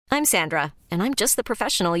I'm Sandra, and I'm just the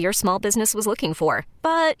professional your small business was looking for.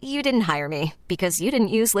 But you didn't hire me because you didn't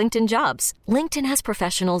use LinkedIn Jobs. LinkedIn has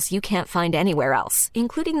professionals you can't find anywhere else,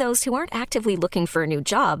 including those who aren't actively looking for a new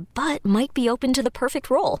job, but might be open to the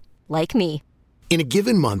perfect role, like me. In a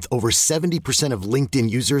given month, over 70% of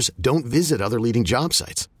LinkedIn users don't visit other leading job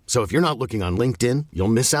sites. So if you're not looking on LinkedIn, you'll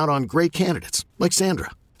miss out on great candidates like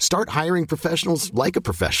Sandra. Start hiring professionals like a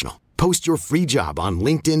professional. Post your free job on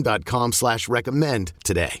linkedin.com/recommend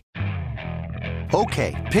today.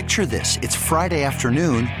 Okay, picture this. It's Friday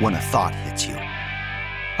afternoon when a thought hits you.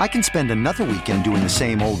 I can spend another weekend doing the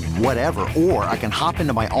same old whatever, or I can hop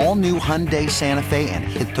into my all-new Hyundai Santa Fe and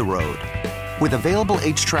hit the road. With available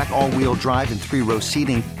H-Track all-wheel drive and 3-row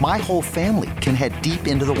seating, my whole family can head deep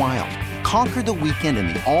into the wild. Conquer the weekend in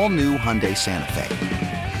the all-new Hyundai Santa Fe.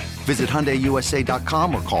 Visit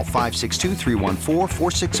HyundaiUSA.com or call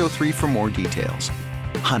 562-314-4603 for more details.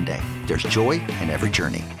 Hyundai, there's joy in every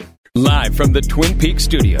journey. Live from the Twin Peaks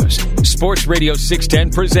studios, Sports Radio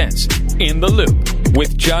 610 presents In the Loop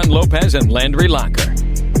with John Lopez and Landry Locker.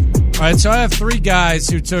 All right, so I have three guys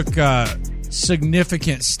who took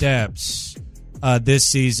significant steps this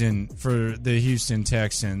season for the Houston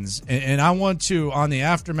Texans. And I want to, on the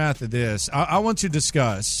aftermath of this, I want to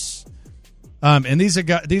discuss, and these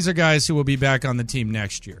are guys who will be back on the team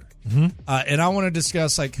next year. Mm-hmm. And I want to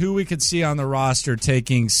discuss like who we could see on the roster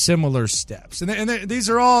taking similar steps. And these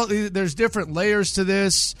are all, there's different layers to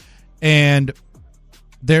this, and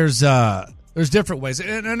there's different ways.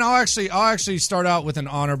 And I'll actually start out with an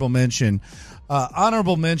honorable mention.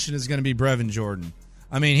 Honorable mention is going to be Brevin Jordan.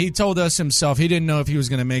 I mean, he told us himself he didn't know if he was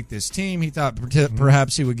going to make this team. He thought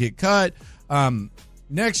perhaps he would get cut.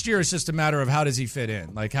 Next year, it's just a matter of how does he fit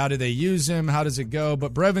in? Like, how do they use him? How does it go?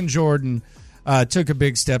 But Brevin Jordan took a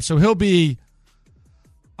big step. So he'll be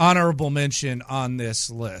honorable mention on this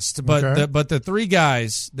list. But Okay. but the three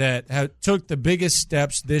guys that took the biggest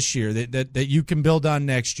steps this year that you can build on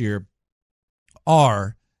next year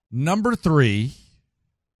are number 3.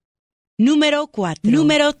 Número 4.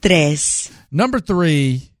 Número 3. Number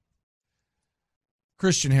 3,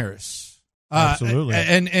 Christian Harris. Absolutely.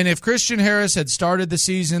 And if Christian Harris had started the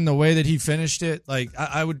season the way that he finished it, like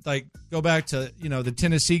I would like go back to the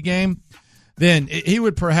Tennessee game, then he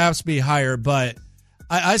would perhaps be higher. But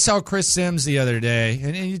I saw Chris Sims the other day,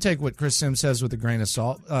 and you take what Chris Sims says with a grain of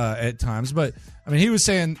salt at times. But I mean, he was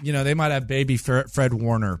saying they might have baby Fred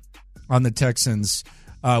Warner on the Texans.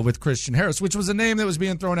 With Christian Harris, which was a name that was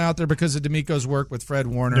being thrown out there because of D'Amico's work with Fred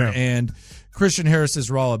Warner and Christian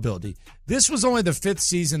Harris's raw ability. This was only the 5th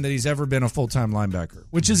season that he's ever been a full-time linebacker,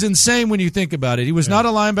 which is insane when you think about it. He was not a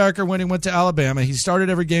linebacker when he went to Alabama. He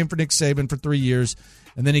started every game for Nick Saban for 3 years,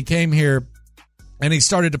 and then he came here, and he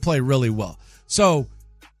started to play really well. So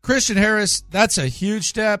Christian Harris, that's a huge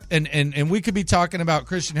step, and we could be talking about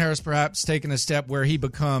Christian Harris perhaps taking a step where he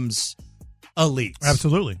becomes elite.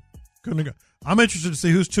 Absolutely. Couldn't go. I'm interested to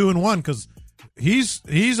see who's 2 and 1 because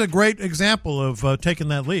he's a great example of taking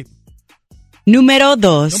that leap. Número 2.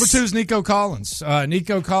 Number 2 is Nico Collins.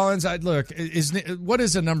 Nico Collins, what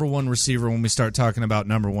is a number 1 receiver when we start talking about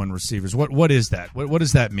number 1 receivers? What is that? What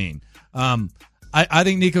does that mean? I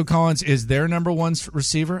think Nico Collins is their number 1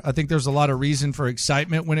 receiver. I think there's a lot of reason for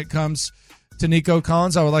excitement when it comes to Nico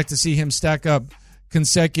Collins. I would like to see him stack up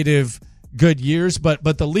consecutive good years, but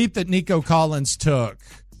the leap that Nico Collins took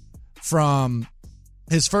from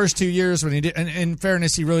his first 2 years when he did, and in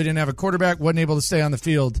fairness, he really didn't have a quarterback, wasn't able to stay on the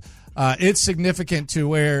field. It's significant to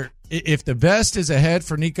where if the best is ahead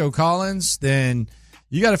for Nico Collins, then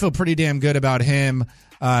you got to feel pretty damn good about him.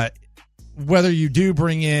 Whether you do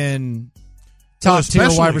bring in top tier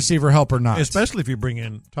wide receiver help or not, especially if you bring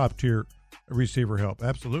in top tier receiver help,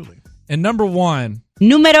 absolutely. And number 1,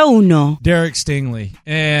 Número 1. Derek Stingley.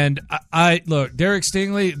 And I look, Derek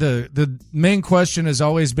Stingley, the main question has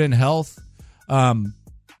always been health. And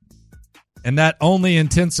that only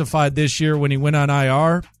intensified this year when he went on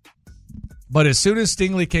IR. But as soon as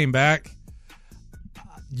Stingley came back,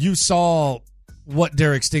 you saw what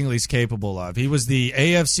Derek Stingley's capable of. He was the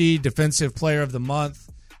AFC Defensive Player of the Month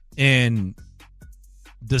in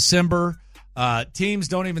December. Teams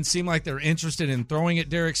don't even seem like they're interested in throwing at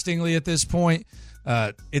Derek Stingley at this point.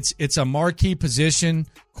 It's a marquee position,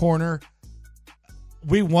 corner.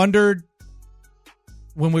 We wondered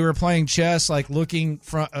when we were playing chess, like looking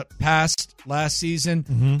past last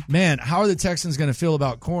season, man, how are the Texans going to feel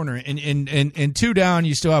about corner? And 2 down,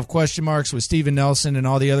 you still have question marks with Steven Nelson and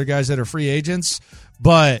all the other guys that are free agents.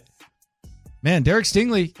 But, man, Derek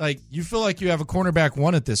Stingley, like, you feel like you have a cornerback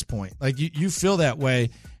 1 at this point. Like, you feel that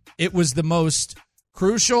way. It was the most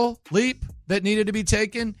crucial leap that needed to be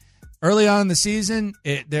taken early on in the season.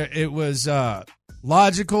 It was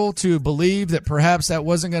logical to believe that perhaps that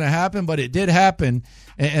wasn't going to happen, but it did happen,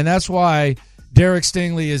 and that's why Derek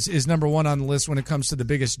Stingley is number one on the list when it comes to the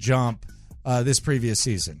biggest jump this previous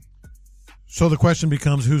season. So the question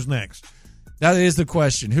becomes, who's next? That is the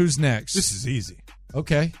question. Who's next? This is easy.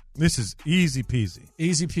 Okay. This is easy peasy.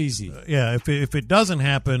 Easy peasy. Yeah, if it doesn't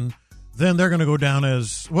happen, then they're going to go down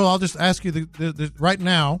as, well, I'll just ask you the right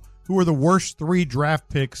now, who are the worst 3 draft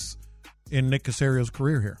picks in Nick Caserio's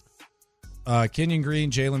career here? Kenyon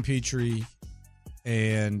Green, Jalen Petrie,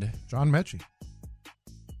 and John Mechie.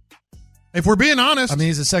 If we're being honest. I mean,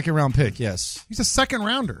 he's a second-round pick, yes. He's a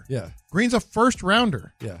second-rounder. Yeah. Green's a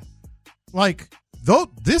first-rounder. Yeah. Like, though,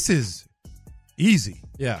 this is easy.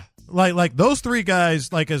 Yeah. Like those 3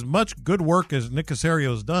 guys, like as much good work as Nick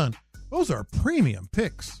Caserio's done, those are premium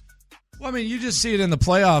picks. Well, I mean, you just see it in the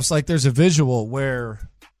playoffs. Like, there's a visual where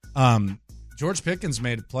George Pickens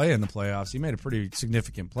made a play in the playoffs. He made a pretty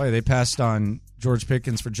significant play. They passed on George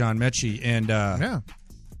Pickens for John Mechie, and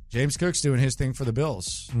James Cook's doing his thing for the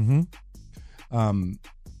Bills. Mm-hmm.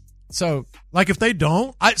 So, like, if they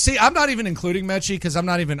don't, I'm not even including Mechie because I'm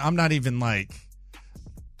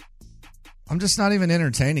just not even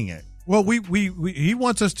entertaining it. Well, he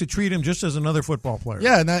wants us to treat him just as another football player.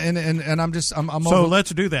 Yeah, and I'm so over, let's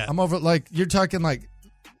do that. I'm over, like, you're talking like,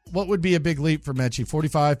 what would be a big leap for Mechie?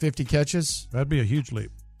 45, 50 catches? That'd be a huge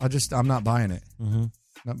leap. I'm not buying it. Mm-hmm.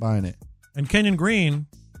 Not buying it. And Kenyon Green,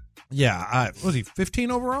 yeah, was he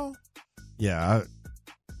 15 overall? Yeah,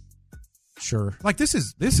 sure. Like, this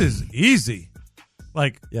is easy.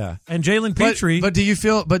 Like, yeah. And Jalen Petrie, but do you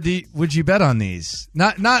feel? But would you bet on these?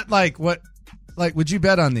 Not like what? Like, would you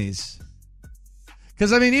bet on these?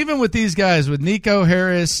 Because, I mean, even with these guys, with Nico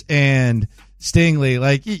Harris and Stingley,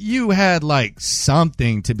 like, you had, like,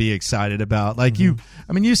 something to be excited about. Like, you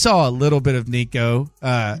saw a little bit of Nico.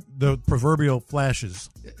 The proverbial flashes.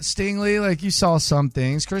 Stingley, like, you saw some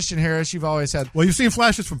things. Christian Harris, you've always had. Well, you've seen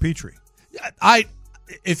flashes from Petrie.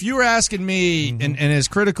 If you were asking me, and as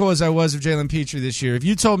critical as I was of Jalen Petrie this year, if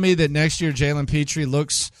you told me that next year Jalen Petrie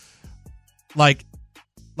looks like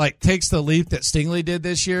takes the leap that Stingley did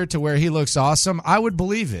this year to where he looks awesome, I would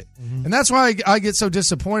believe it. Mm-hmm. And that's why I get so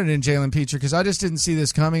disappointed in Jalen Petrie, because I just didn't see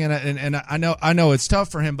this coming, and I know it's tough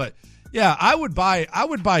for him, but yeah, I would buy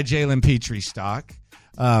Jalen Petrie stock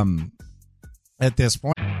at this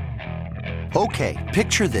point. Okay,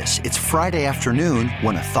 picture this. It's Friday afternoon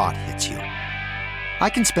when a thought hits you. I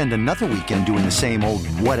can spend another weekend doing the same old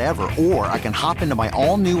whatever, or I can hop into my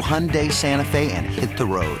all-new Hyundai Santa Fe and hit the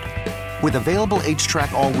road. With available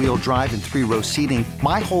H-Track all-wheel drive and 3-row seating,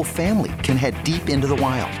 my whole family can head deep into the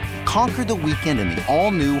wild. Conquer the weekend in the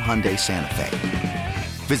all-new Hyundai Santa Fe.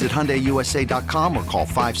 Visit HyundaiUSA.com or call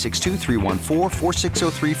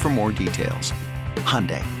 562-314-4603 for more details.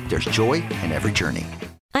 Hyundai, there's joy in every journey.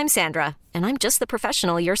 I'm Sandra, and I'm just the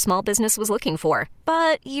professional your small business was looking for.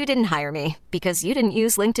 But you didn't hire me because you didn't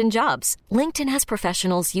use LinkedIn Jobs. LinkedIn has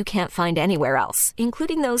professionals you can't find anywhere else,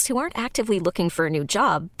 including those who aren't actively looking for a new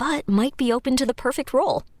job, but might be open to the perfect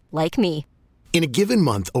role, like me. In a given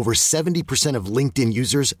month, over 70% of LinkedIn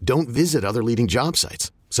users don't visit other leading job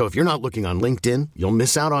sites. So if you're not looking on LinkedIn, you'll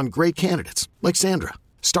miss out on great candidates like Sandra.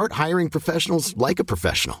 Start hiring professionals like a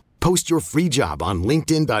professional. Post your free job on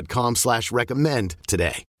linkedin.com/recommend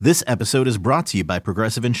today. This episode is brought to you by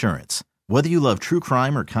Progressive Insurance. Whether you love true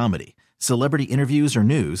crime or comedy, celebrity interviews or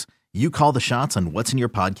news, you call the shots on what's in your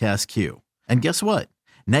podcast queue. And guess what?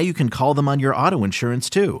 Now you can call them on your auto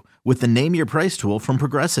insurance too with the Name Your Price tool from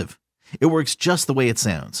Progressive. It works just the way it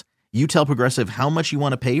sounds. You tell Progressive how much you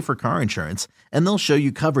want to pay for car insurance, and they'll show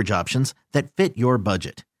you coverage options that fit your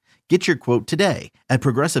budget. Get your quote today at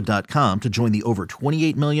Progressive.com to join the over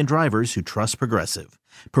 28 million drivers who trust Progressive.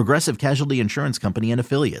 Progressive Casualty Insurance Company and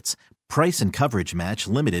Affiliates. Price and coverage match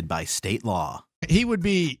limited by state law. He would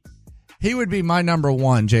be my number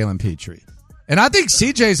one, Jalen Petrie. And I think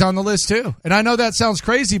CJ's on the list too. And I know that sounds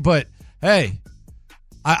crazy, but hey,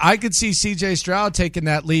 I could see CJ Stroud taking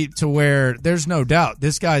that leap to where there's no doubt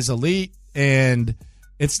this guy's elite, and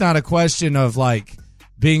it's not a question of like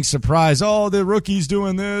being surprised, oh, the rookie's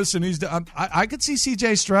doing this, and I could see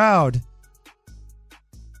C.J. Stroud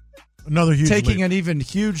another huge taking leap. An even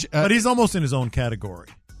huge, but he's almost in his own category,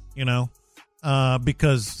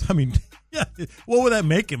 because I mean, yeah, what would that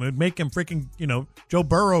make him? It would make him freaking, Joe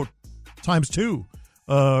Burrow times 2,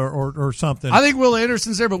 or something. I think Will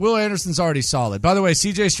Anderson's there, but Will Anderson's already solid. By the way,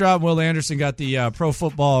 C.J. Stroud and Will Anderson got the Pro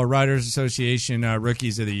Football Writers Association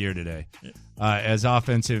Rookies of the Year today. As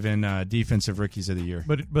offensive and defensive rookies of the year.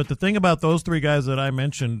 But the thing about those 3 guys that I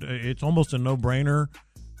mentioned, it's almost a no-brainer.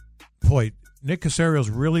 Boy, Nick Caserio's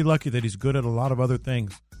really lucky that he's good at a lot of other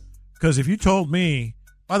things. Because if you told me,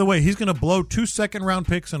 By the way, he's going to blow 2 second-round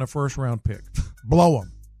picks and a first-round pick. Blow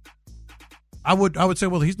them. I would say,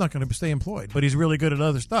 well, he's not going to stay employed, but he's really good at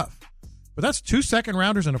other stuff. But that's 2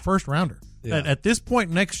 second-rounders and a first-rounder. Yeah. At this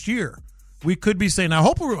point next year, we could be saying, now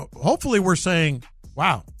hopefully we're saying,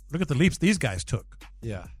 wow, look at the leaps these guys took.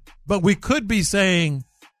 Yeah. But we could be saying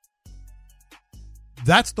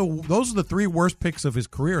those are the 3 worst picks of his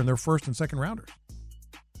career, and they're first and second rounders.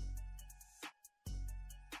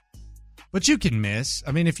 But you can miss.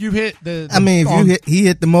 I mean, if you hit the he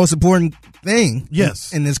hit the most important thing.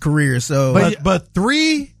 Yes. in his career. So, but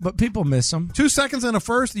people miss them. 2 seconds and a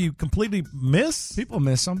first, you completely miss. People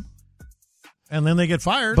miss them, and then they get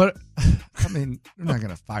fired. But I mean, they're not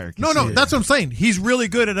going to fire. No, that's what I'm saying. He's really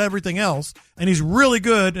good at everything else, and he's really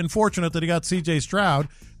good and fortunate that he got C.J. Stroud,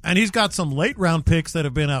 and he's got some late round picks that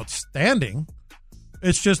have been outstanding.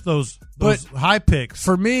 It's just those high picks.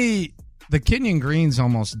 For me, the Kenyon Green's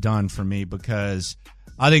almost done for me because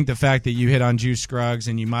I think the fact that you hit on Juice Scruggs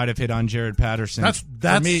and you might have hit on Jared Patterson. That's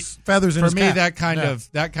for me, feathers in his cap.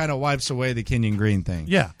 that kind of wipes away the Kenyon Green thing.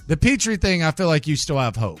 Yeah. The Petrie thing, I feel like you still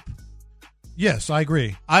have hope. Yes, I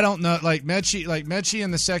agree. I don't know, like Mechie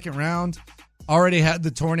in the second round already had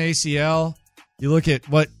the torn ACL. You look at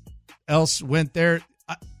what else went there.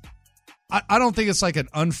 I don't think it's like an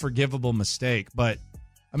unforgivable mistake, but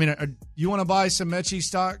I mean, you want to buy some Mechie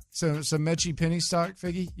stock, some Mechie penny stock,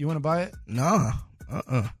 Figgy? You want to buy it? No.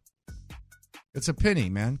 It's a penny,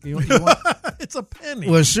 man. You want It's a penny.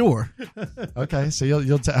 Well, sure. Okay, so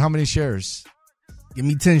you'll how many shares? Give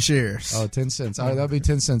me 10 shares. Oh, 10 cents. All right, that'll be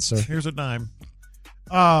 10 cents, sir. Here's a dime.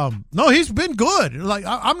 No, he's been good. Like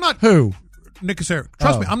I'm not who Nick Caserio.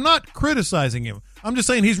 Trust me, I'm not criticizing him. I'm just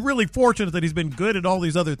saying he's really fortunate that he's been good at all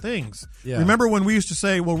these other things. Yeah. Remember when we used to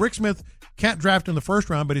say, well, Rick Smith can't draft in the first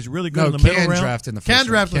round, but he's really good in the middle round. Can draft in the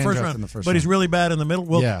first round. But he's really bad in the middle.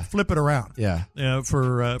 Well, flip it around. Yeah.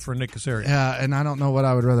 For Nick Caserio. Yeah, and I don't know what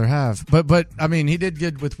I would rather have. But I mean, he did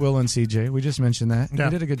good with Will and CJ. We just mentioned that. Yeah.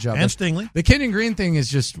 He did a good job. And Stingley. The Kenyon Green thing is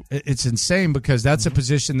just, it's insane because that's a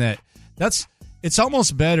position it's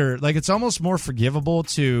almost better. Like, it's almost more forgivable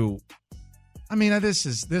to, I mean,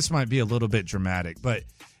 this might be a little bit dramatic, but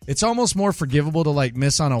it's almost more forgivable to like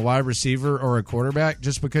miss on a wide receiver or a quarterback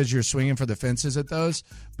just because you're swinging for the fences at those.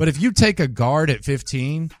 But if you take a guard at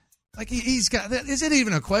 15, like he's got that, is it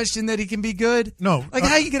even a question that he can be good? No. Like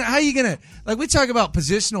how you gonna like we talk about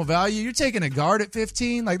positional value. You're taking a guard at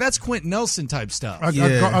 15, like that's Quentin Nelson type stuff.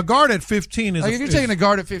 A guard at 15 is like if you're taking a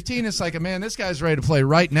guard at 15, it's like, man, this guy's ready to play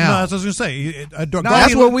right now. No, that's what I was gonna say.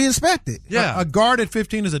 That's what we expected. Yeah, a guard at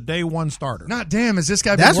 15 is a day one starter. Not damn. Has this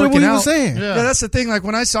guy been That's working what we out? were saying. Yeah, that's the thing. Like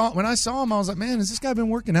when I saw him, I was like, man, has this guy been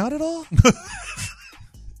working out at all?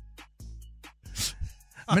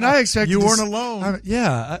 I mean, I expected you weren't alone.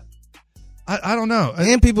 I don't know.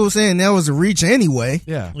 And people were saying that was a reach anyway.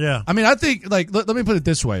 Yeah. I mean, I think, like, let me put it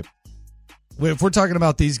this way. If we're talking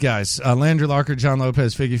about these guys, Landry Locker, John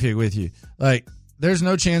Lopez, Figgy Fig with you, like, there's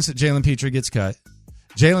no chance that Jalen Petrie gets cut.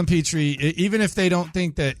 Jalen Petrie, even if they don't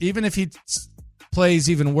think that, even if he plays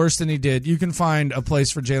even worse than he did, you can find a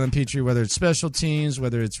place for Jalen Petrie, whether it's special teams,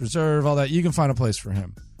 whether it's reserve, all that. You can find a place for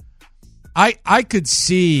him. I could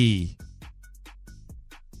see,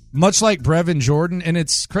 much like Brevin Jordan, and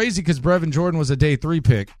it's crazy because Brevin Jordan was a day 3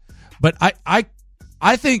 pick, but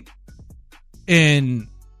I think in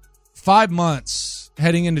 5 months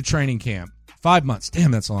heading into training camp, 5 months,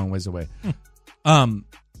 damn, that's a long ways away.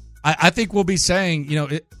 I think we'll be saying,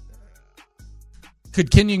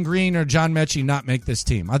 could Kenyon Green or John Mechie not make this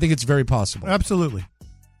team? I think it's very possible. Absolutely.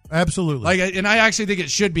 Like, and I actually think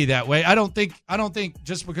it should be that way. I don't think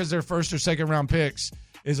just because they're first or second round picks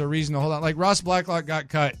is a reason to hold on. Like Ross Blacklock got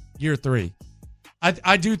cut year 3.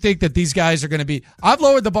 I do think that these guys are going to be. I've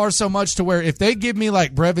lowered the bar so much to where if they give me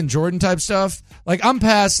like Brevin Jordan type stuff, like I'm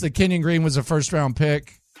past the Kenyon Green was a first round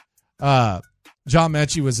pick. John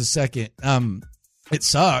Mechie was a second. It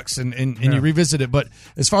sucks and you revisit it, but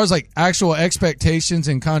as far as like actual expectations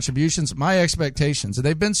and contributions, my expectations, and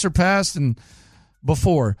they've been surpassed and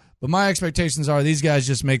before, but my expectations are these guys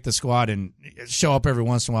just make the squad and show up every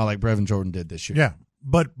once in a while like Brevin Jordan did this year. Yeah,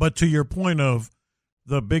 but to your point of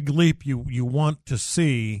the big leap you want to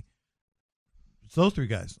see, it's those 3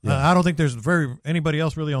 guys. Yeah. I don't think there's anybody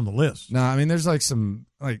else really on the list. No, I mean there's like some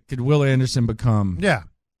like could Will Anderson become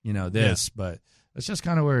this, but that's just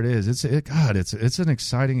kind of where it is. It's an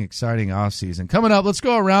exciting offseason. Coming up, let's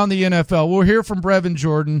go around the NFL. We'll hear from Brevin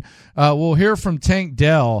Jordan. We'll hear from Tank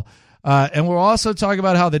Dell. And we'll also talk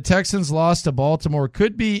about how the Texans' loss to Baltimore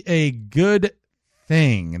could be a good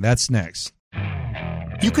thing. And that's next.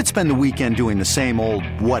 You could spend the weekend doing the same old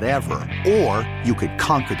whatever, or you could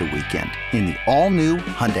conquer the weekend in the all-new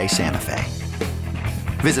Hyundai Santa Fe.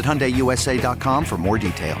 Visit HyundaiUSA.com for more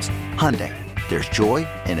details. Hyundai, there's joy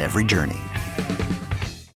in every journey.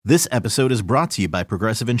 This episode is brought to you by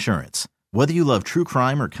Progressive Insurance. Whether you love true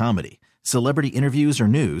crime or comedy, celebrity interviews or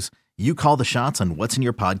news, you call the shots on what's in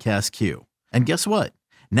your podcast queue. And guess what?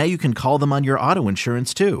 Now you can call them on your auto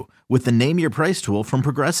insurance too with the Name Your Price tool from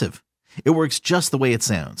Progressive. It works just the way it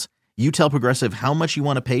sounds. You tell Progressive how much you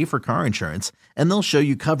want to pay for car insurance, and they'll show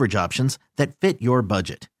you coverage options that fit your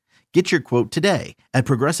budget. Get your quote today at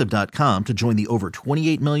Progressive.com to join the over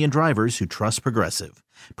 28 million drivers who trust Progressive.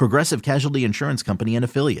 Progressive Casualty Insurance Company and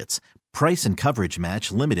Affiliates. Price and coverage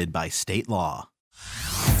match limited by state law.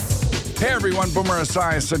 Hey everyone, Boomer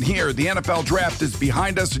Esiason here. The NFL draft is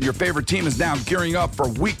behind us and your favorite team is now gearing up for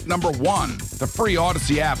week number 1. The free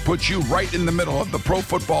Odyssey app puts you right in the middle of the pro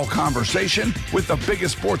football conversation with the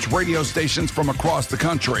biggest sports radio stations from across the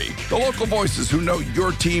country. The local voices who know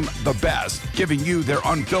your team the best, giving you their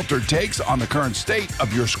unfiltered takes on the current state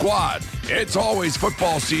of your squad. It's always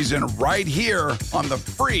football season right here on the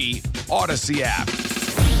free Odyssey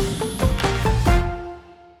app.